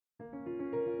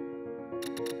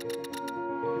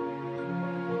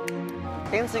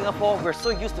In Singapore, we're so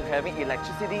used to having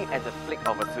electricity at the flick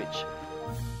of a switch.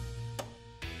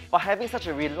 But having such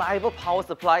a reliable power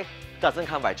supply doesn't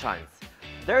come by chance.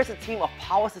 There is a team of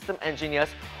power system engineers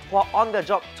who are on the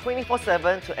job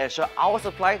 24/7 to ensure our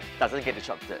supply doesn't get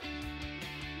disrupted.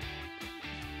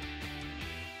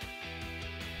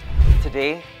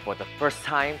 Today, for the first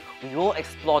time, we will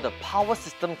explore the Power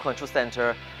System Control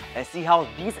Center and see how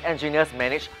these engineers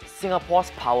manage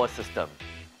Singapore's power system.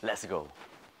 Let's go.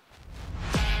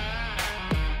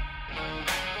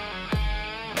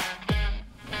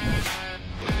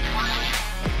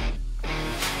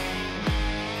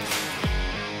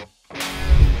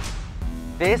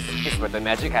 This is where the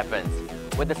magic happens,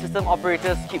 where the system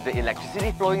operators keep the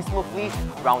electricity flowing smoothly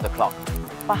round the clock.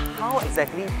 But how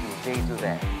exactly do they do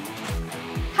that?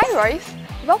 Hi Royce,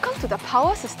 welcome to the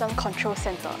Power System Control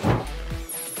Center.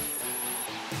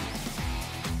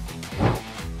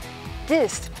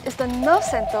 This is the nerve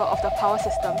center of the power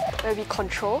system where we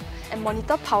control and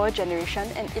monitor power generation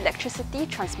and electricity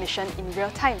transmission in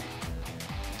real time.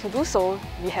 To do so,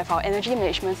 we have our energy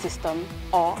management system,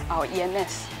 or our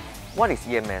EMS. What is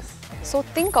EMS? So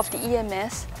think of the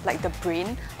EMS like the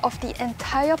brain of the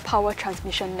entire power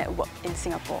transmission network in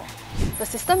Singapore. The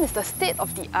system is the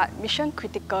state-of-the-art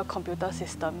mission-critical computer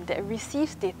system that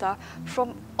receives data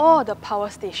from all the power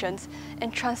stations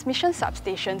and transmission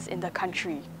substations in the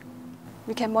country.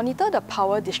 We can monitor the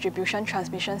power distribution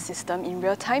transmission system in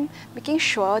real time, making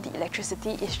sure the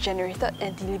electricity is generated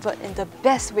and delivered in the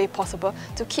best way possible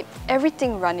to keep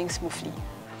everything running smoothly.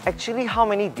 Actually, how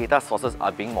many data sources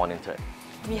are being monitored?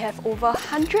 We have over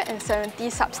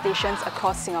 170 substations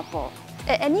across Singapore.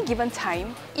 At any given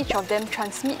time, each of them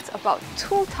transmits about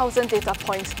 2,000 data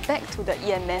points back to the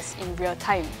EMS in real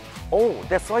time. Oh,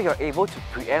 that's why you're able to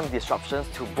preempt disruptions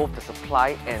to both the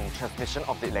supply and transmission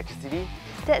of the electricity?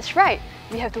 That's right!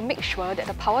 We have to make sure that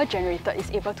the power generator is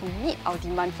able to meet our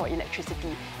demand for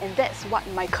electricity, and that's what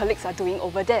my colleagues are doing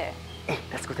over there. Hey,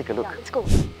 let's go take a look. Yeah, let's go.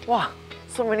 Wow,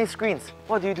 so many screens.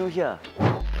 What do you do here?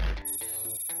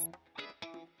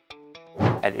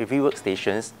 At every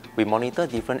workstations, we monitor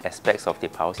different aspects of the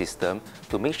power system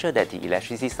to make sure that the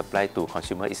electricity supply to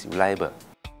consumer is reliable.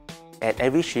 At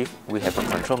every shift, we have a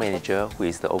control manager who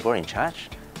is the overall in charge.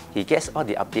 He gets all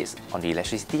the updates on the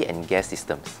electricity and gas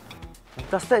systems.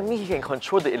 Does that mean he can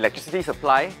control the electricity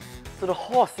supply to the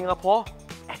whole of Singapore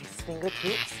at his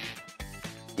fingertips?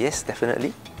 Yes,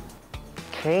 definitely.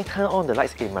 Can he turn on the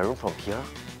lights in my room from here?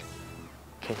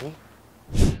 Can he?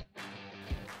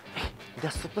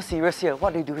 They're super serious here.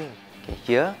 What are they doing? Okay,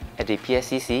 here at the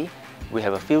PSCC, we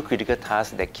have a few critical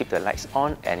tasks that keep the lights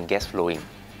on and gas flowing.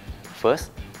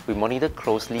 First, we monitor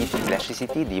closely the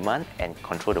electricity demand and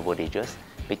control the voltages,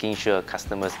 making sure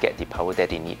customers get the power that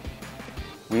they need.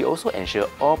 We also ensure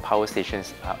all power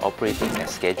stations are operating as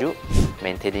scheduled,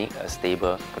 maintaining a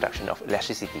stable production of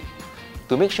electricity.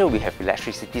 To make sure we have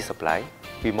electricity supply,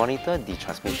 we monitor the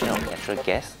transmission of natural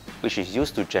gas, which is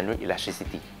used to generate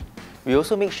electricity. We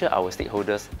also make sure our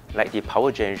stakeholders, like the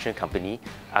power generation company,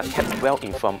 are kept well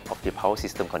informed of the power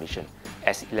system condition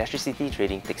as electricity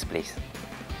trading takes place.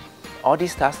 All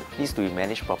these tasks need to be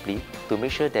managed properly to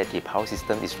make sure that the power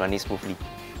system is running smoothly.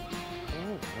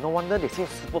 No wonder they seem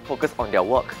super focused on their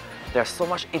work. There's so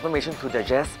much information to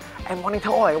digest and monitor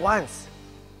all at once.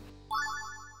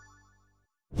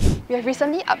 We have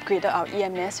recently upgraded our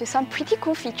EMS with some pretty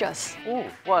cool features. Ooh,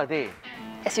 what are they?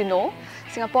 As you know,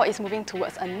 Singapore is moving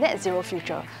towards a net zero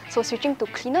future, so switching to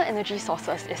cleaner energy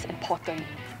sources is important.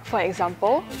 For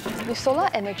example, with solar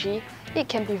energy, it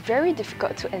can be very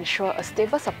difficult to ensure a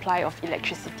stable supply of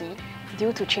electricity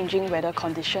due to changing weather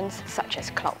conditions such as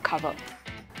cloud cover.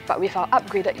 But with our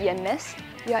upgraded EMS,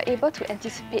 we are able to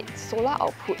anticipate solar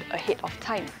output ahead of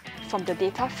time. From the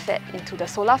data fed into the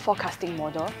solar forecasting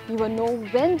model, we will know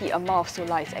when the amount of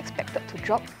solar is expected to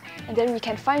drop, and then we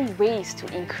can find ways to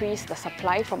increase the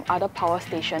supply from other power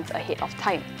stations ahead of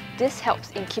time. This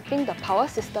helps in keeping the power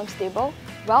system stable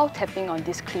while tapping on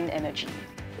this clean energy.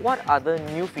 What other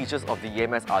new features of the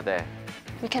EMS are there?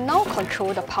 We can now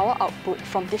control the power output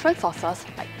from different sources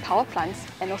like power plants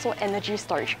and also energy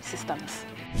storage systems.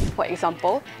 For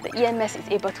example, the EMS is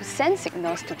able to send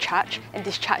signals to charge and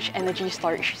discharge energy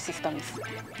storage systems.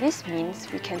 This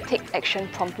means we can take action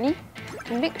promptly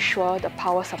to make sure the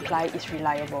power supply is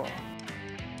reliable.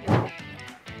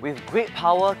 With great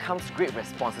power comes great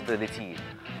responsibility.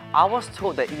 I was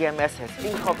told that EMS has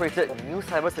incorporated new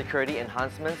cybersecurity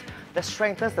enhancements that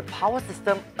strengthens the power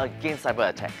system against cyber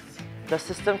attacks. The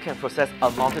system can process a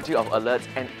multitude of alerts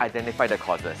and identify the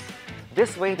causes.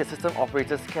 This way, the system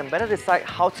operators can better decide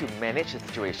how to manage the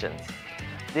situations.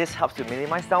 This helps to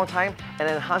minimize downtime and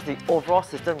enhance the overall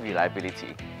system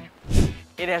reliability.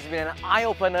 It has been an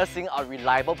eye-opener seeing our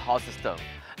reliable power system.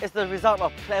 It's the result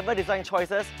of clever design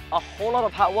choices, a whole lot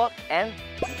of hard work, and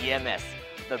EMS,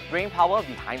 the brain power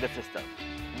behind the system.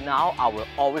 Now I will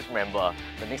always remember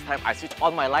the next time I switch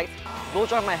on my lights, blow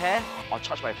dry my hair, or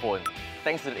charge my phone.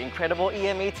 Thanks to the incredible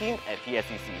EMA team at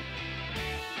PSCC.